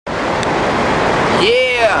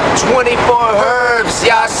Yeah, 24 herbs,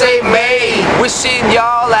 y'all say May. Wishing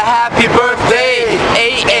y'all a happy birthday,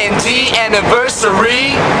 A&D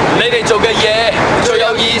anniversary。你哋做嘅嘢最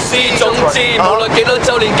有意思，總之無論幾多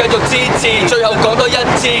週年繼續支持，最後講多一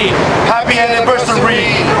次 Happy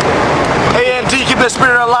anniversary。A&D keep the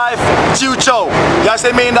spirit alive，照做。y'all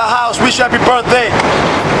say me in the house, wish happy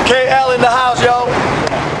birthday。KL in the house,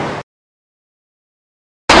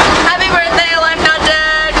 yo。Happy birthday,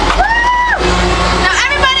 alivenotdead! Woo! Now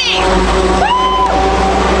everybody! Woo!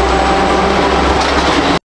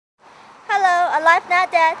 Hello,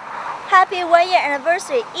 alivenotdead! Happy 1 year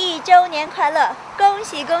anniversary! 1周年快乐！恭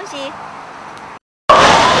喜恭喜！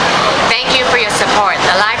 Thank you for your support.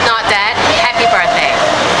 alivenotdead, happy birthday.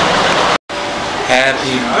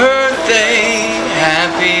 Happy birthday,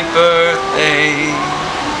 happy birthday,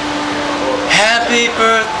 happy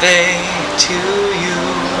birthday to you.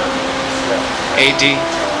 AD,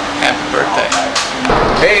 happy birthday.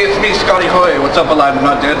 Hey, it's me, Scottie Hui. What's up,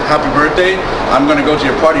 alivenotdead? Happy birthday. I'm gonna go to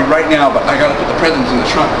your party right now, but I gotta put the presents in the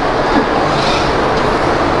trunk.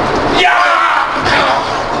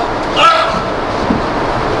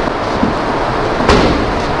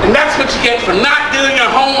 And that's what you get for not doing your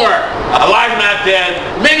homework.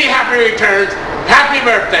 alivenotdead, many happy returns. Happy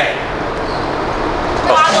birthday.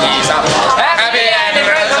 Happy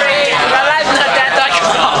anniversary,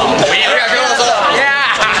 alivenotdead.com.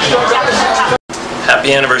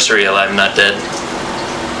 Happy anniversary, alivenotdead.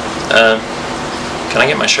 Can I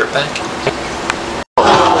get my shirt back?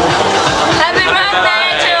 Happy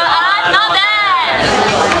birthday to alivenotdead!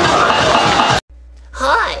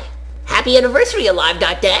 Hi! Happy anniversary,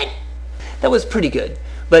 alivenotdead! That was pretty good,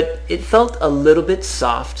 but it felt a little bit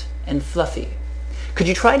soft and fluffy. Could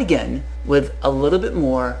you try it again with a little bit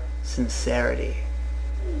more sincerity?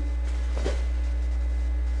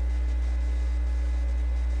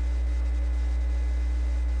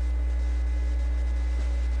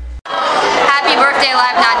 Happy birthday,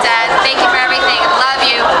 alivenotdead. Thank you for everything. Love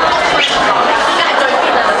you.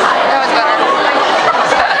 That was better.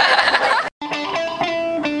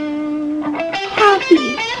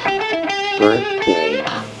 Happy birthday.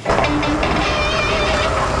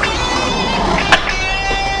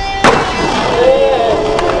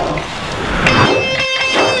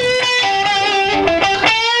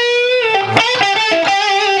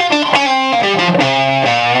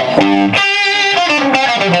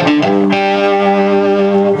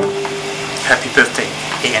 Happy birthday,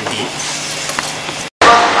 A&D.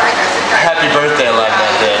 Happy birthday,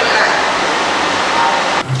 alivenotdead.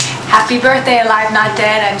 Happy birthday,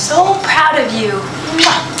 alivenotdead. I'm so proud of you.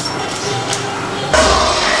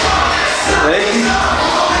 Hey,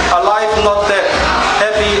 alivenotdead,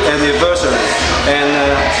 happy anniversary. And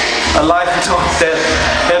alivenotdead,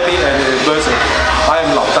 happy anniversary. I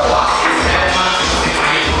am Lao Dao.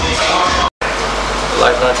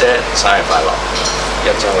 alivenotdead, Tsai Bailao.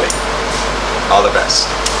 All the best.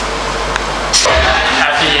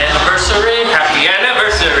 Happy anniversary, happy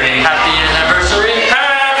anniversary, happy anniversary,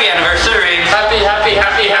 happy anniversary, happy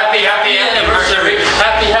anniversary, happy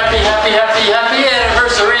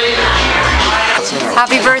anniversary.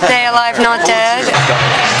 Happy birthday, alivenotdead.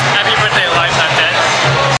 Happy birthday, alivenotdead.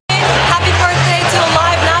 Happy birthday to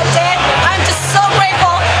alivenotdead. I'm just so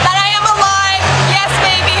grateful that I am alive. Yes,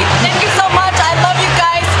 baby. Thank you so much. I love you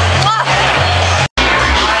guys. Mwah.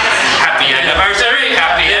 Happy anniversary,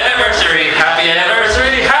 happy anniversary, happy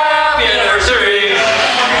anniversary, happy anniversary.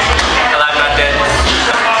 alivenotdead.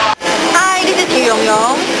 Hi, this is Hiro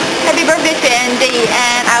Hayama. Happy birthday to Andy,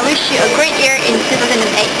 and I wish you a great year in 2008.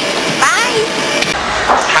 Bye.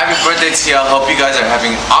 Happy birthday to y'all. Hope you guys are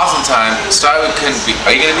having an awesome time. Sorry we couldn't be.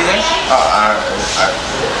 Are you gonna be there?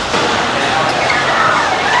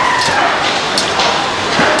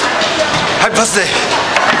 Happy birthday.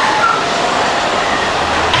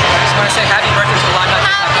 I just want to say happy birthday to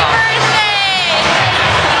alivenotdead.com.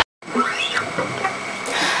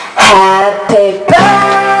 Happy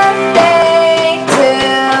birthday to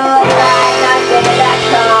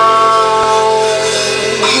alivenotdead.com.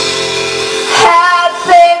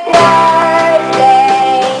 Happy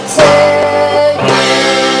birthday to you.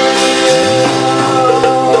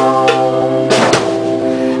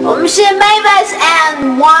 我们是 Mavis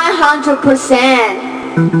and 100%.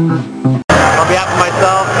 On behalf of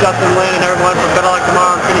myself, Justin Lin, and everyone from Better Luck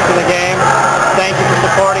Tomorrow and finishing the game, thank you for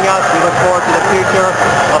supporting us. We look forward to the future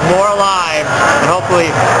of more Alive and hopefully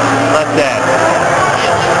less dead.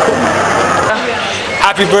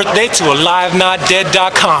 Happy birthday to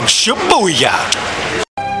alivenotdead.com. Shibuya.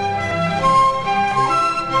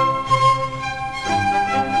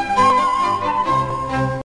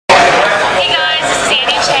 Hey guys, this is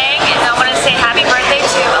Chang, and I want to say happy birthday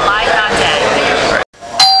to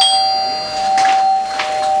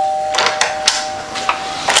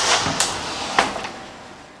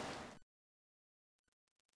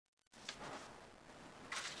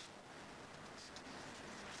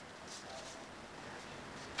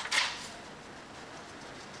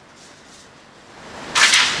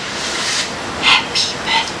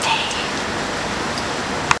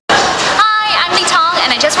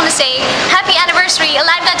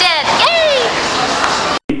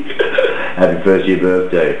happy first year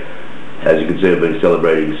birthday. As you can see, I've been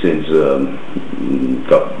celebrating since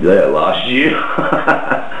last year.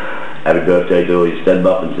 Happy birthday to all you stud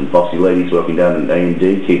muffins and foxy ladies working down in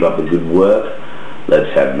A&D. Keep up the good work.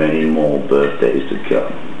 Let's have many more birthdays to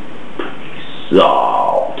come. Peace.